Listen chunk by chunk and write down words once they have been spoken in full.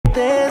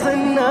there's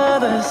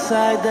another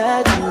side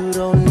that you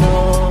don't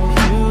know,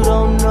 you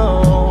don't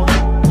know.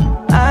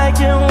 I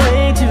can't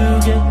wait to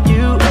get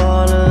you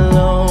all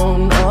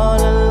alone,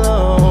 all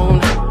alone.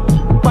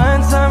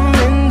 Once I'm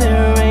in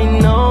there,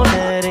 ain't no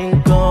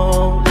letting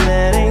go,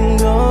 letting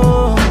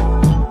go.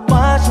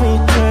 Watch me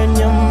turn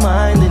your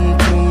mind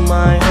into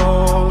my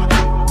home.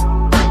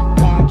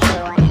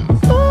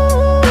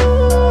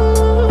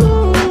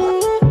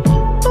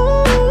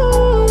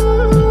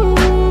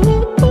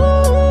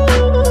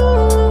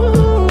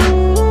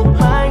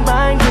 Mind,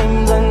 mind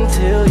games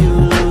until you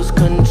lose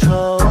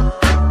control.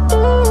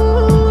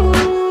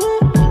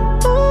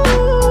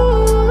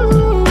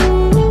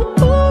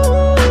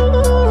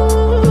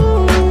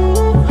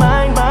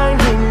 Mind, mind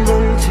games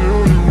until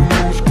you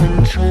lose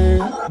control.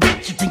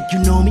 Bitch, you think you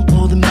know me?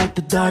 Holding back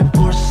the dark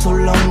force so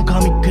long.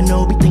 Call me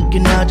Kenobi,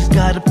 thinking I just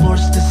gotta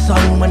force this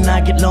song. When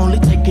I get lonely,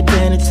 take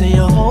advantage. Say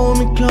you hold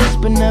me close,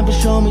 but never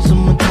show me.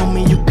 Someone told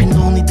me you can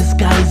only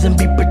disguise and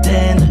be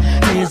pretend.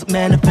 Tears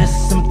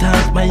manifest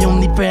sometimes, my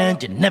only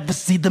friend. You never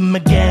see them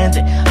again.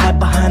 They hide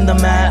behind the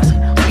mask.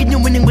 Thinking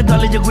you're winning with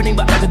all of your winning,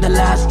 but after the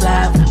last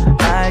laugh,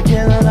 I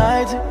can't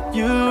lie to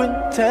you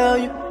and tell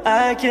you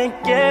I can't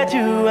get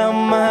you out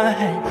my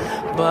head.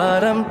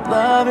 But I'm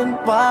loving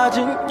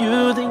watching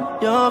you think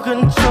you're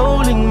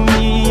controlling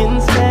me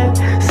instead.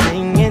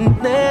 Singing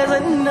there's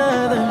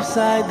another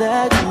side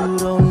that you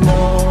don't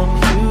know,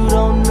 you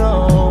don't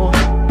know.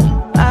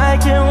 I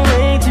can't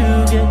wait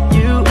to get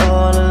you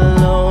all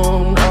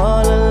alone,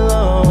 all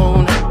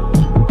alone.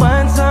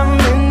 Once I'm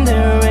in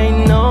there,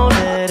 ain't no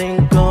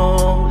letting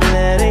go,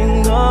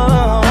 letting go.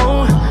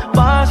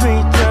 Watch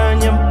me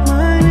turn your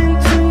mind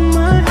into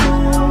my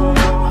home.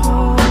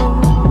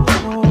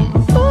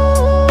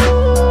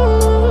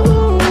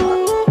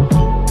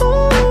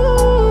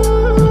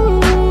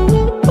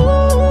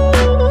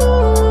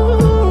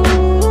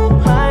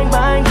 Mind,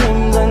 mind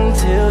games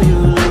until you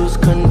lose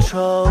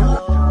control.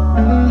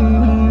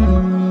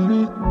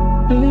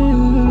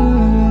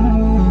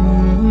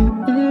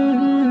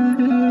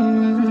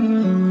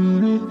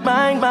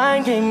 Mind,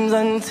 mind games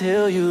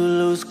until you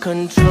lose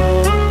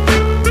control.